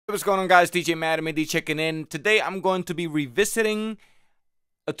What's going on, guys? DJ Madamidi checking in. Today I'm going to be revisiting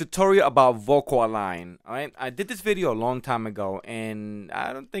a tutorial about Vocalalign. Alright, I did this video a long time ago and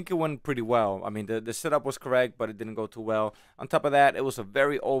I don't think it went pretty well. I mean, the setup was correct, but it didn't go too well. On top of that, it was a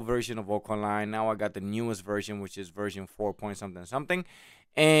very old version of Vocalign. Now I got the newest version, which is version 4 point something something,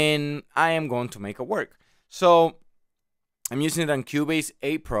 and I am going to make it work. So I'm using it on Cubase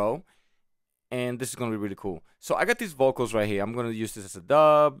 8 Pro, and this is going to be really cool. So I got these vocals right here. I'm going to use this as a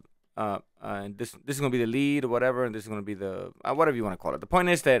dub. And this is going to be the lead or whatever, and this is going to be the whatever you want to call it. The point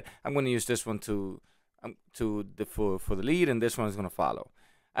is that I'm going to use this one for the lead, and this one is going to follow.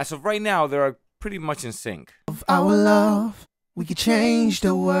 As of right now, they are pretty much in sync. Of our love, we could change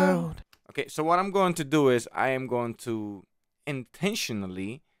the world. Okay, so what I'm going to do is I am going to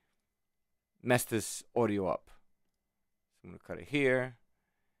intentionally mess this audio up. I'm going to cut it here,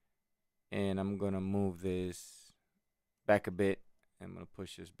 and I'm going to move this back a bit. I'm going to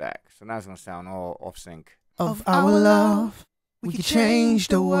push this back. So now it's going to sound all off sync. Of our love, we could change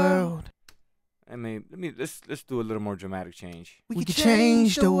the world. I mean, let's do a little more dramatic change. We could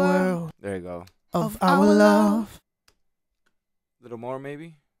change the world. There you go. Of our love. A little more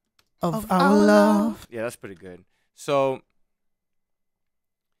maybe. Of our love. Yeah, that's pretty good. So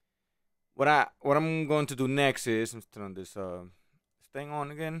what I'm going to do next is I'm turn this thing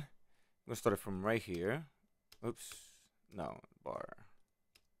on again. I'm going to start it from right here. Oops. No, bar.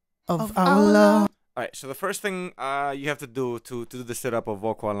 Of our love. Alright, so the first thing you have to do to do the setup of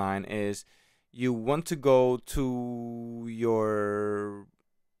Vocalalign is you want to go to your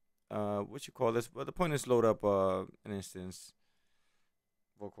what you call this? Well, the point is load up an instance.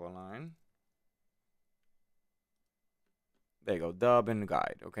 Vocalalign. There you go, dub and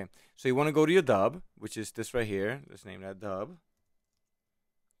guide. Okay, so you want to go to your dub, which is this right here. Let's name that dub.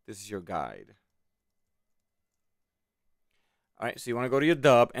 This is your guide. Alright, so you want to go to your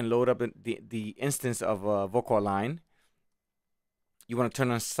dub and load up the instance of Vocalalign. You want to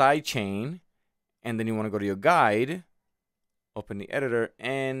turn on sidechain, and then you want to go to your guide, open the editor,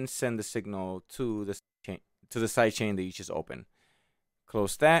 and send the signal to the sidechain that you just opened.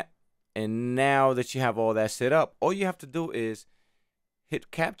 Close that, and now that you have all that set up, all you have to do is hit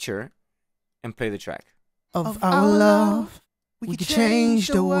capture and play the track. Of our love, we could change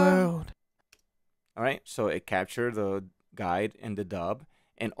the world. Alright, so it captured the guide and the dub,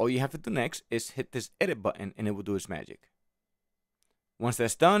 and all you have to do next is hit this edit button and it will do its magic. Once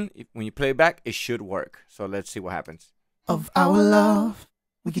that's done, when you play it back, it should work. So let's see what happens. Of our love,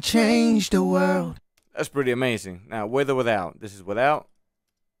 we could change the world. That's pretty amazing. Now, with or without? This is without.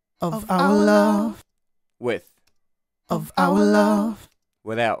 Of our love. With. Of our love.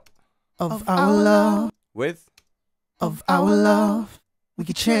 Without. Of our love. With. Of our love, we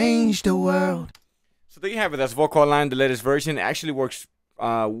could change the world. So there you have it. That's Vocalign, the latest version. It actually works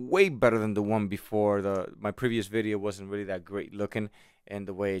way better than the one before. My previous video wasn't really that great looking, and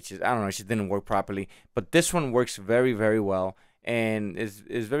the way it just, I don't know, it just didn't work properly. But this one works very, very well, and is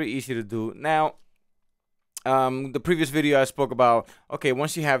very easy to do. Now, the previous video I spoke about, okay,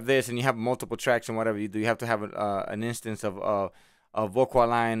 once you have this and you have multiple tracks and whatever you do, you have to have an instance of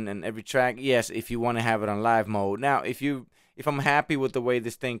Vocalign in every track. Yes, if you want to have it on live mode. Now, if I'm happy with the way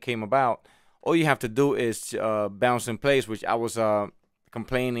this thing came about, all you have to do is bounce in place, which I was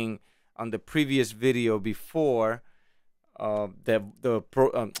complaining on the previous video before that the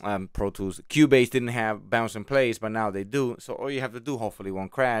Pro Tools Cubase didn't have bounce in place, but now they do. So all you have to do, hopefully won't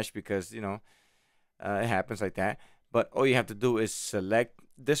crash, because you know it happens like that. But all you have to do is select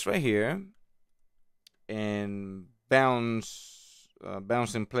this right here and bounce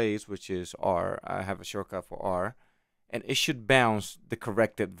in place, which is R. I have a shortcut for R. And it should bounce the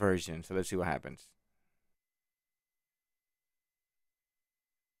corrected version. So let's see what happens.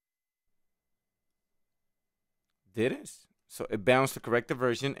 Did it? So it bounced the corrected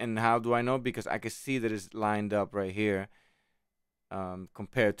version. And how do I know? Because I can see that it's lined up right here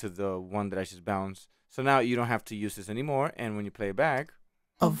compared to the one that I just bounced. So now you don't have to use this anymore. And when you play it back.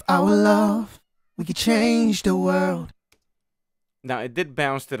 Of our love, we could change the world. Now, it did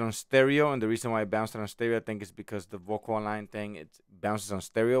bounce it on stereo, and the reason why it bounced it on stereo, I think, is because the Vocalalign thing, it bounces on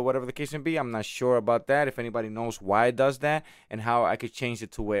stereo, whatever the case may be. I'm not sure about that. If anybody knows why it does that and how I could change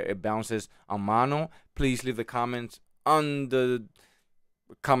it to where it bounces on mono, please leave the comments on the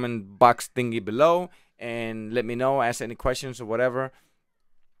comment box thingy below and let me know, ask any questions or whatever,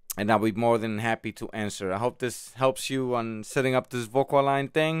 and I'll be more than happy to answer. I hope this helps you on setting up this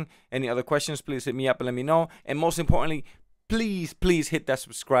Vocalign thing. Any other questions, please hit me up and let me know. And most importantly, please hit that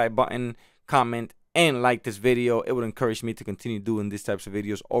subscribe button, comment, and like this video. It would encourage me to continue doing these types of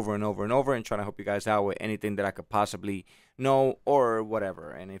videos over and over and over, and trying to help you guys out with anything that I could possibly know or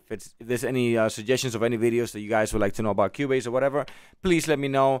whatever. And if there's any suggestions of any videos that you guys would like to know about Cubase or whatever, please let me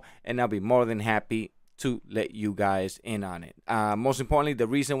know, and I'll be more than happy to let you guys in on it. Most importantly, the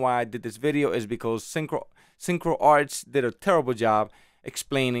reason why I did this video is because Synchro Arts did a terrible job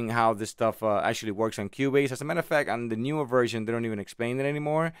explaining how this stuff actually works on Cubase. As a matter of fact, on the newer version, they don't even explain it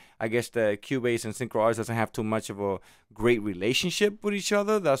anymore. I guess the Cubase and Synchro Arts doesn't have too much of a great relationship with each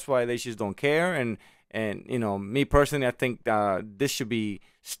other. That's why they just don't care. And you know, me personally, I think this should be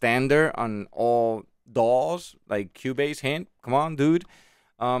standard on all DAWs, like Cubase. Hint, come on, dude.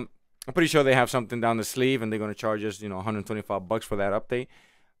 I'm pretty sure they have something down the sleeve, and they're gonna charge us, you know, $125 for that update.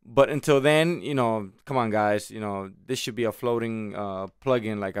 But until then, you know, come on, guys. You know, this should be a floating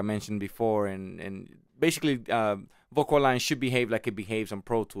plugin, like I mentioned before, and basically, Vocalign should behave like it behaves on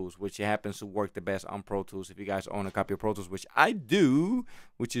Pro Tools, which it happens to work the best on Pro Tools. If you guys own a copy of Pro Tools, which I do,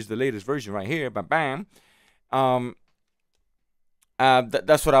 which is the latest version right here, bam,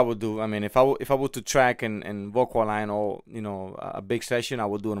 that's what I would do. I mean, if I were to track and Vocalign, or you know, a big session, I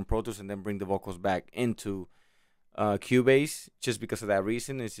would do it on Pro Tools and then bring the vocals back into Cubase, just because of that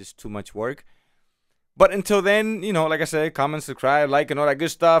reason. It's just too much work. But until then, you know, like I said, comment, subscribe, like, and all that good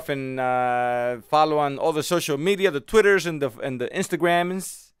stuff, and follow on all the social media, the Twitters and the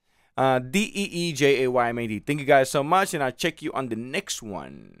Instagrams. DeeJaymad. Thank you guys so much, and I'll check you on the next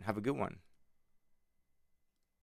one. Have a good one.